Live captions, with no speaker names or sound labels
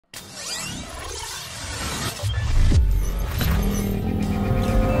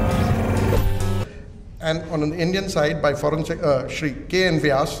and on the Indian side by Foreign Shri K.N.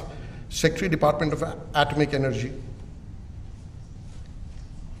 Vyas, Secretary, Department of Atomic Energy.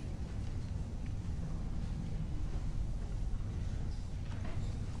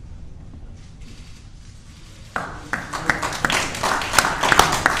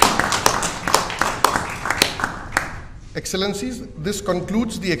 Excellencies, this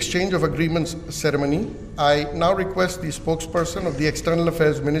concludes the exchange of agreements ceremony. I now request the spokesperson of the External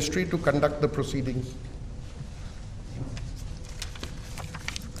Affairs Ministry to conduct the proceedings.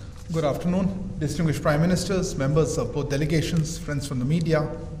 Good afternoon, distinguished Prime Ministers, members of both delegations, friends from the media.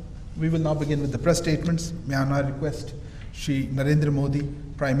 We will now begin with the press statements. May I now request Shri Narendra Modi,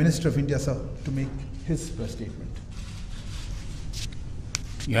 Prime Minister of India, sir, to make his press statement.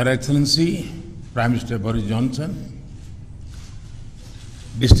 Your Excellency, Prime Minister Boris Johnson,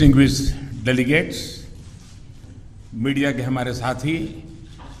 distinguished delegates, media के हमारे साथी,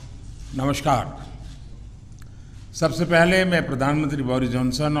 नमस्कार। सबसे पहले मैं प्रधानमंत्री Boris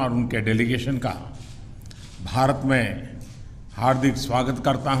Johnson और उनके डेलीगेशन का भारत में हार्दिक स्वागत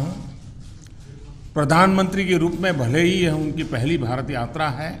करता हूं। प्रधानमंत्री के रूप में भले ही यह उनकी पहली भारत यात्रा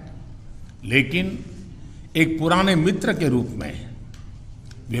है, लेकिन एक पुराने मित्र के रूप में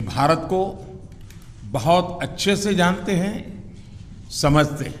वे भारत को बहुत अच्छे से जानते हैं,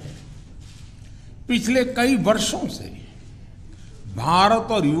 समझते हैं। पिछले कई वर्षों से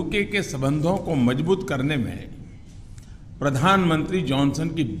भारत और यूके के संबंधों को मजबूत करने में प्रधानमंत्री जॉनसन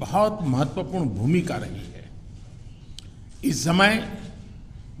की बहुत महत्वपूर्ण भूमिका रही है। इस समय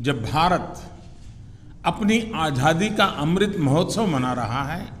जब भारत अपनी आजादी का अमृत महोत्सव मना रहा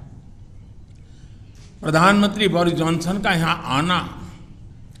है, प्रधानमंत्री बोरिस जॉनसन का यहां आना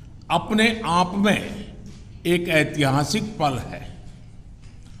अपने आप में एक ऐतिहासिक पल है।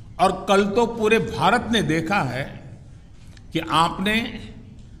 और कल तो पूरे भारत ने देखा है कि आपने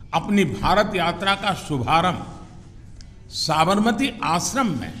अपनी भारत यात्रा का शुभारंभ साबरमती आश्रम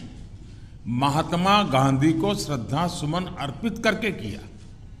में महात्मा गांधी को श्रद्धा सुमन अर्पित करके किया।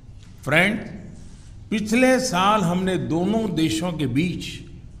 फ्रेंड, पिछले साल हमने दोनों देशों के बीच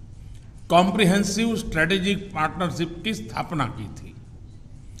कॉम्प्रिहेंसिव स्ट्रेटेजिक पार्टनरशिप की स्थापना की थी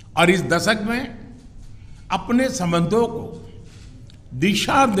और इस दशक में अपने संबंधों को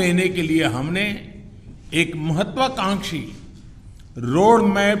दिशा देने के लिए हमने एक महत्वाकांक्षी रोड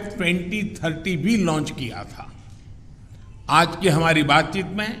मैप 2030 भी लॉन्च किया था। आज की हमारी बातचीत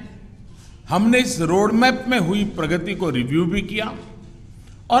में हमने इस रोड मैप में हुई प्रगति को रिव्यू भी किया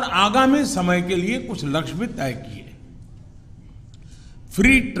और आगामी समय के लिए कुछ लक्ष्य भी तय किए।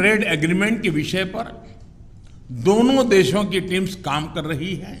 फ्री ट्रेड एग्रीमेंट के विषय पर दोनों देशों की टीम्स काम कर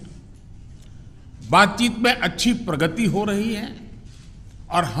रही है। बातचीत में अच्छी प्रगति हो रही है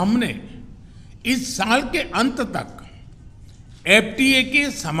और हमने इस साल के अंत तक एफटीए के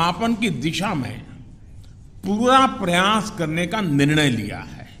समापन की दिशा में पूरा प्रयास करने का निर्णय लिया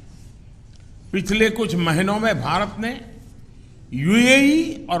है। पिछले कुछ महीनों में भारत ने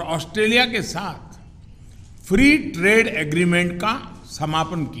यूएई और ऑस्ट्रेलिया के साथ फ्री ट्रेड एग्रीमेंट का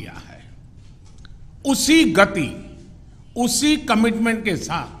समापन किया है। उसी गति, उसी कमिटमेंट के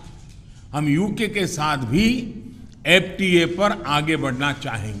साथ हम यूके के साथ भी एफटीए पर आगे बढ़ना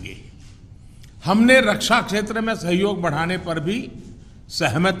चाहेंगे। हमने रक्षा क्षेत्र में सहयोग बढ़ाने पर भी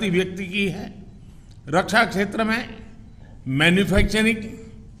सहमति व्यक्त की है। रक्षा क्षेत्र में मैन्युफैक्चरिंग,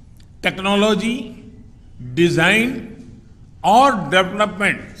 टेक्नोलॉजी, डिजाइन और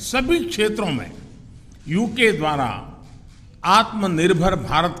डेवलपमेंट सभी क्षेत्रों में यूके द्वारा आत्मनिर्भर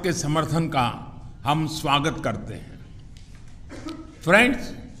भारत के समर्थन का हम स्वागत करते हैं।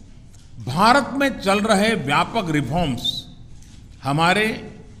 फ्रेंड्स, भारत में चल रहे व्यापक रिफॉर्म्स हमारे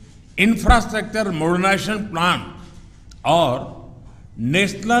इंफ्रास्ट्रक्चर मॉडर्नाइजेशन प्लान और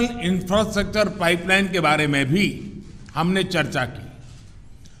नेशनल इंफ्रास्ट्रक्चर पाइपलाइन के बारे में भी हमने चर्चा की।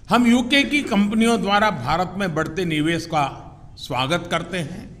 हम यूके की कंपनियों द्वारा भारत में बढ़ते निवेश का स्वागत करते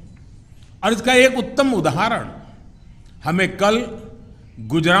हैं और इसका एक उत्तम उदाहरण हमें कल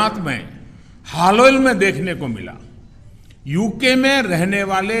गुजरात में हालोल में देखने को मिला। यूके में रहने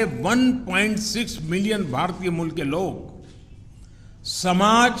वाले 1.6 मिलियन भारतीय मूल के लोग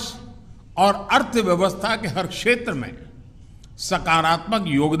समाज और अर्थव्यवस्था के हर क्षेत्र में सकारात्मक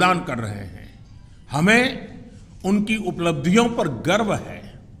योगदान कर रहे हैं। हमें उनकी उपलब्धियों पर गर्व है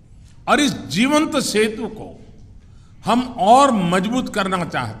और इस जीवंत सेतु को हम और मजबूत करना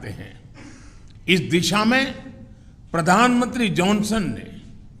चाहते हैं। इस दिशा में प्रधानमंत्री जॉनसन ने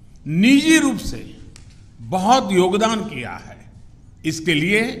निजी रूप से बहुत योगदान किया है। इसके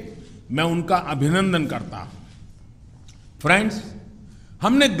लिए मैं उनका अभिनंदन करता हूं। फ्रेंड्स,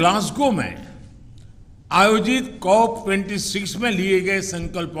 हमने ग्लासगो में आयोजित COP26 में लिए गए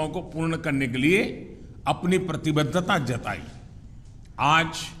संकल्पों को पूर्ण करने के लिए अपनी प्रतिबद्धता जताई। आज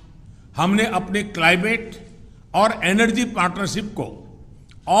हमने अपने क्लाइमेट और एनर्जी पार्टनरशिप को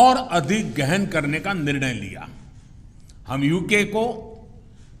और अधिक गहन करने का निर्णय लिया। हम यूके को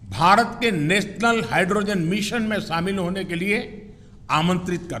भारत के नेशनल हाइड्रोजन मिशन में शामिल होने के लिए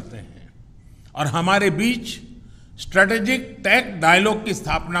आमंत्रित करते हैं और हमारे बीच स्ट्रेटेजिक टेक डायलॉग की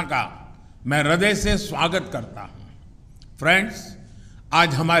स्थापना का मैं हृदय से स्वागत करता हूं। फ्रेंड्स,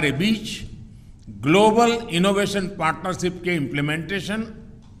 आज हमारे बीच ग्लोबल इनोवेशन पार्टनरशिप के इम्प्लीमेंटेशन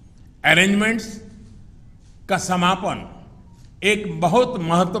अरेंजमेंट्स का समापन एक बहुत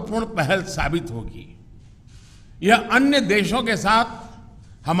महत्वपूर्ण पहल साबित होगी। यह अन्य देशों के साथ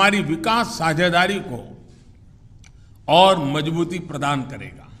हमारी विकास साझेदारी को और मजबूती प्रदान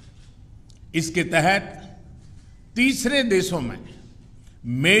करेगा। इसके तहत तीसरे देशों में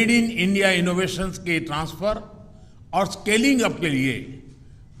मेड इन इंडिया इनोवेशंस के ट्रांसफर और स्केलिंग अप के लिए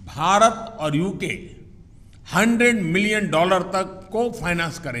भारत और यूके $100 मिलियन तक को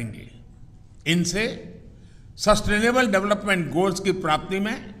फाइनेंस करेंगे। इनसे सस्टेनेबल डेवलपमेंट गोल्स की प्राप्ति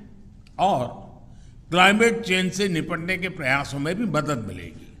में और क्लाइमेट चेंज से निपटने के प्रयासों में भी मदद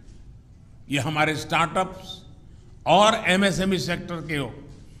मिलेगी। ये हमारे स्टार्टअप्स और एमएसएमई सेक्टर के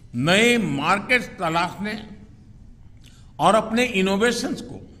नए मार्केट्स तलाशने और अपने इनोवेशंस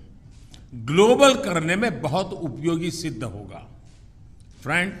को ग्लोबल करने में बहुत उपयोगी सिद्ध होगा।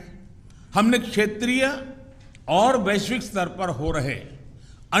 फ्रेंड्स, हमने क्षेत्रीय और वैश्विक स्तर पर हो रहे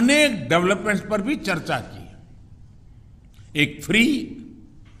अनेक डेवलपमेंट्स पर भी चर्चा की। एक free,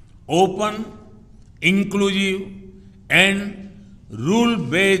 open, inclusive and rule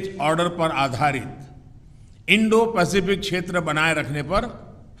based order पर आधारित इंडो पैसिफिक क्षेत्र बनाए रखने पर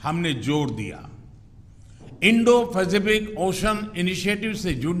हमने जोर दिया। इंडो पैसिफिक ओशन इनिशिएटिव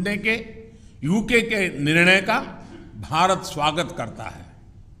से जुड़ने के यूके के निर्णय का भारत स्वागत करता है।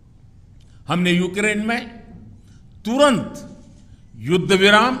 हमने यूक्रेन में तुरंत युद्ध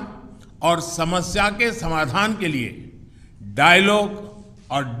विराम और समस्या के समाधान के लिए डायलॉग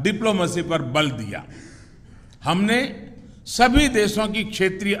और डिप्लोमेसी पर बल दिया। हमने सभी देशों की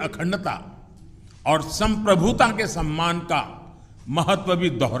क्षेत्रीय अखंडता और संप्रभुता के सम्मान का महत्व भी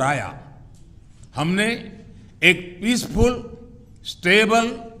दोहराया। हमने एक पीसफुल,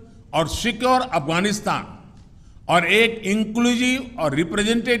 स्टेबल और सिक्योर अफगानिस्तान और एक इंक्लूसिव और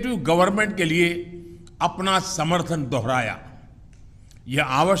रिप्रेजेंटेटिव गवर्नमेंट के लिए अपना समर्थन दोहराया। यह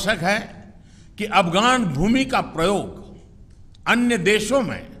आवश्यक है कि अफगान भूमि का प्रयोग अन्य देशों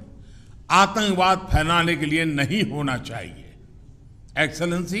में आतंकवाद फैलाने के लिए नहीं होना चाहिए।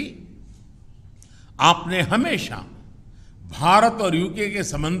 एक्सेलेंसी, आपने हमेशा भारत और यूके के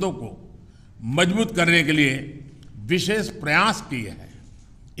संबंधों को मजबूत करने के लिए विशेष प्रयास किए हैं।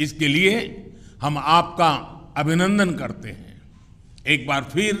 इसके लिए हम आपका अभिनंदन करते हैं। एक बार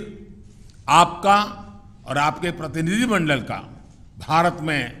फिर आपका और आपके प्रतिनिधिमंडल का भारत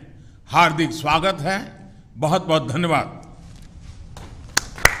में हार्दिक स्वागत है। बहुत बहुत धन्यवाद।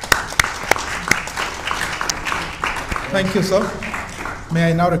 Thank you, sir. May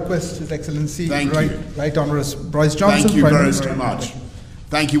I now request His Excellency Right Honourable Boris Johnson. Thank you Prime very, Minister. very much.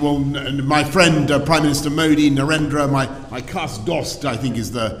 Thank you. Well, my friend Prime Minister Modi, Narendra, my khas dost, I think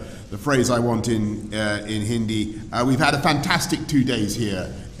is the phrase I want in Hindi. We've had a fantastic 2 days here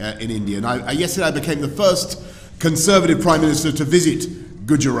in India. And yesterday I became the first Conservative Prime Minister to visit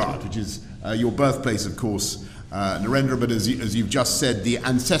Gujarat, which is your birthplace, of course, Narendra, but as you've just said, the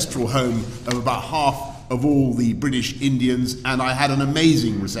ancestral home of about half of all the British Indians, and I had an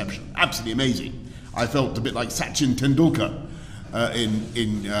amazing reception, absolutely amazing. I felt a bit like Sachin Tendulkar,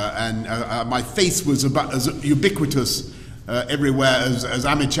 and my face was about as ubiquitous everywhere as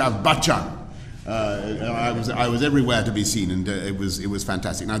Amitabh Bachchan. I was everywhere to be seen, and it was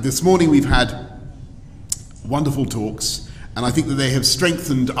fantastic. Now this morning we've had wonderful talks, and I think that they have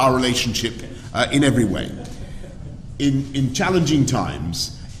strengthened our relationship in every way. In challenging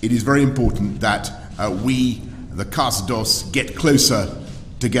times, it is very important that we, the Khas-DOS, get closer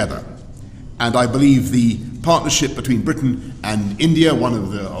together. And I believe the partnership between Britain and India, one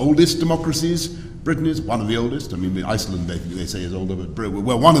of the oldest democracies, Britain is one of the oldest, I mean Iceland they say is older, but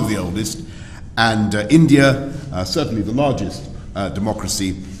we're one of the oldest, and India, certainly the largest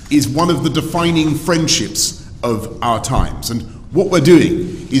democracy, is one of the defining friendships of our times. And what we're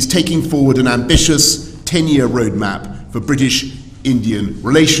doing is taking forward an ambitious 10-year roadmap for British-Indian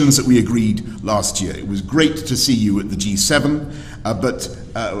relations that we agreed last year. It was great to see you at the G7, but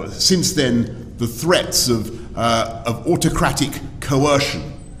since then the threats of autocratic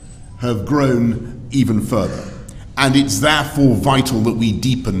coercion have grown even further. And it's therefore vital that we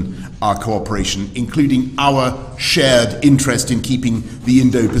deepen our cooperation, including our shared interest in keeping the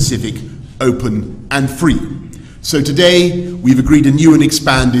Indo-Pacific open and free. So today we've agreed a new and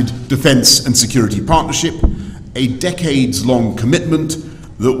expanded defence and security partnership, a decades-long commitment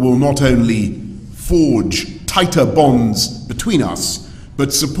that will not only forge tighter bonds between us,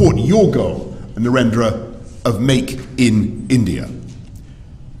 but support your goal, Narendra, of Make in India.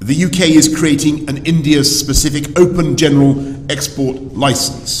 The UK is creating an India-specific open general export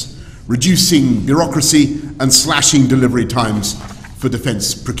licence, reducing bureaucracy and slashing delivery times for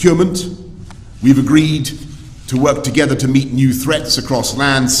defence procurement. We've agreed to work together to meet new threats across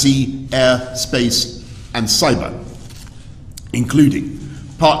land, sea, air, space and cyber, including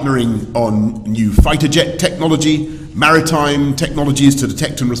partnering on new fighter jet technology, maritime technologies to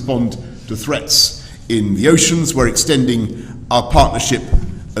detect and respond to threats in the oceans. We're extending our partnership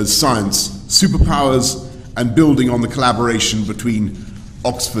as science superpowers and building on the collaboration between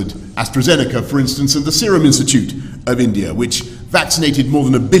Oxford AstraZeneca, for instance, and the Serum Institute of India, which vaccinated more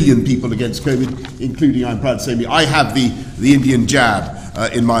than 1 billion people against COVID, including, I'm proud to say, me. I have the Indian jab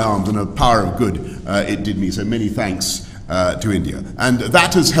in my arms, and a power of good it did me, so many thanks to India. And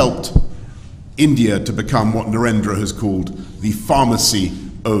that has helped India to become what Narendra has called the pharmacy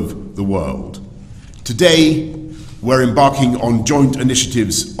of the world. Today, we're embarking on joint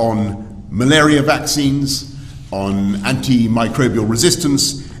initiatives on malaria vaccines, on antimicrobial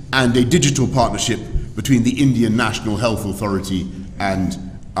resistance, and a digital partnership between the Indian National Health Authority and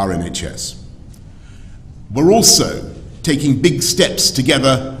our NHS. We're also taking big steps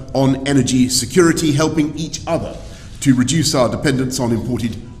together on energy security, helping each other to reduce our dependence on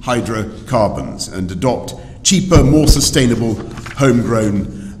imported hydrocarbons and adopt cheaper, more sustainable,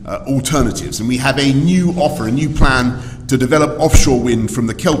 homegrown alternatives. And we have a new offer, a new plan to develop offshore wind from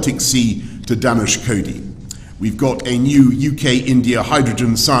the Celtic Sea to Dhanushkodi. We've got a new UK-India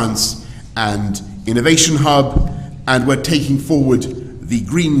hydrogen science and innovation hub, and we're taking forward the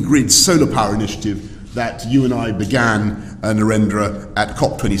Green Grid solar power initiative that you and I began, Narendra, at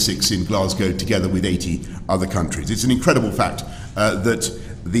COP26 in Glasgow together with 80 other countries. It's an incredible fact that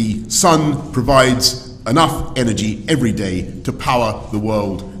the sun provides enough energy every day to power the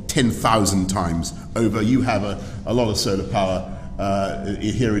world 10,000 times over. You have a lot of solar power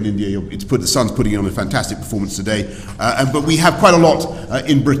here in India. The sun's putting on a fantastic performance today, but we have quite a lot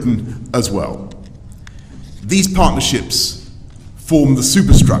in Britain as well. These partnerships form the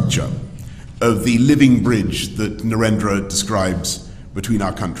superstructure of the living bridge that Narendra describes between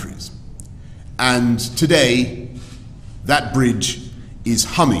our countries. And today, that bridge is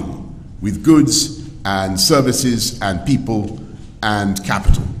humming with goods and services and people and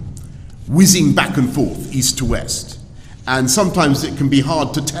capital, whizzing back and forth, east to west. And sometimes it can be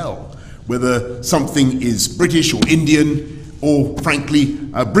hard to tell whether something is British or Indian or, frankly,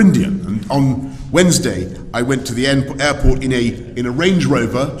 Brindian. And on Wednesday, I went to the airport in a Range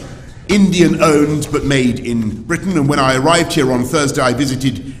Rover, Indian-owned but made in Britain. And when I arrived here on Thursday, I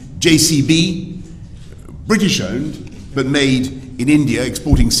visited JCB, British-owned but made in India,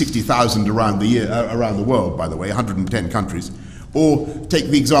 exporting 60,000 around the world, by the way, 110 countries. Or take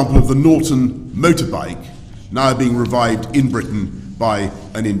the example of the Norton motorbike, now being revived in Britain by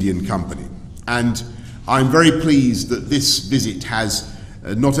an Indian company. And I'm very pleased that this visit has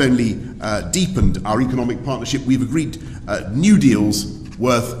not only deepened our economic partnership, we've agreed new deals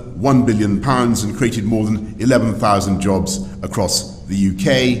worth £1 billion and created more than 11,000 jobs across the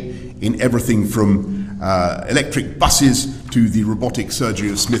UK in everything from electric buses to the robotic surgery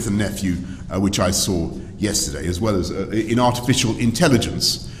of Smith & Nephew, which I saw yesterday, as well as in artificial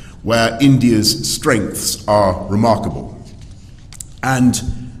intelligence, where India's strengths are remarkable. And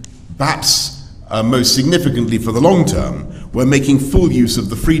perhaps most significantly for the long term, we're making full use of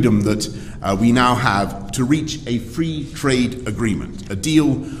the freedom that we now have to reach a free trade agreement, a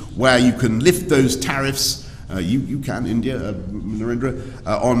deal where you can lift those tariffs, you can, India, Narendra,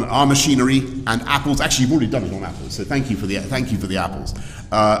 on our machinery and apples. Actually, you've already done it on apples, so thank you for the apples.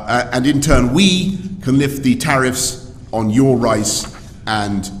 And in turn, we can lift the tariffs on your rice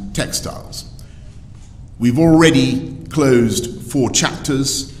and textiles. We've already closed 4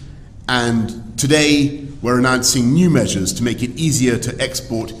 chapters, and today we're announcing new measures to make it easier to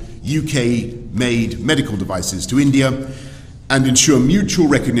export UK-made medical devices to India and ensure mutual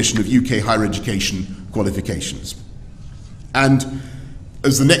recognition of UK higher education qualifications. And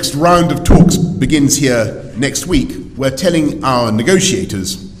as the next round of talks begins here next week, we're telling our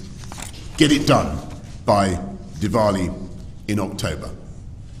negotiators, get it done by Diwali in October.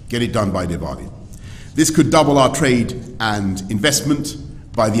 Get it done by Diwali. This could double our trade and investment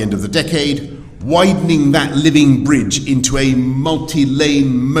by the end of the decade, widening that living bridge into a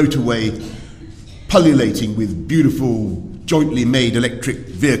multi-lane motorway pullulating with beautiful jointly made electric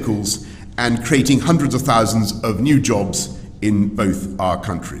vehicles and creating hundreds of thousands of new jobs in both our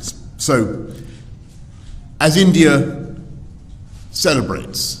countries. So, as India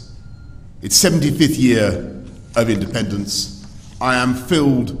celebrates its 75th year of independence, I am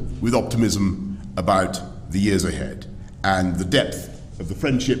filled with optimism about the years ahead and the depth of the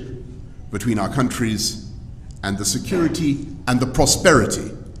friendship between our countries and the security and the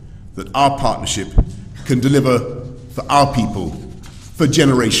prosperity that our partnership can deliver for our people for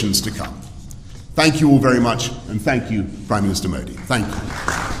generations to come. Thank you all very much, and thank you, Prime Minister Modi. Thank you.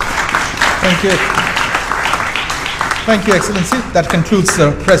 Thank you. Thank you, Excellency. That concludes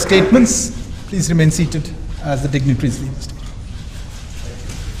the press statements. Please remain seated as the dignitaries leave the stage.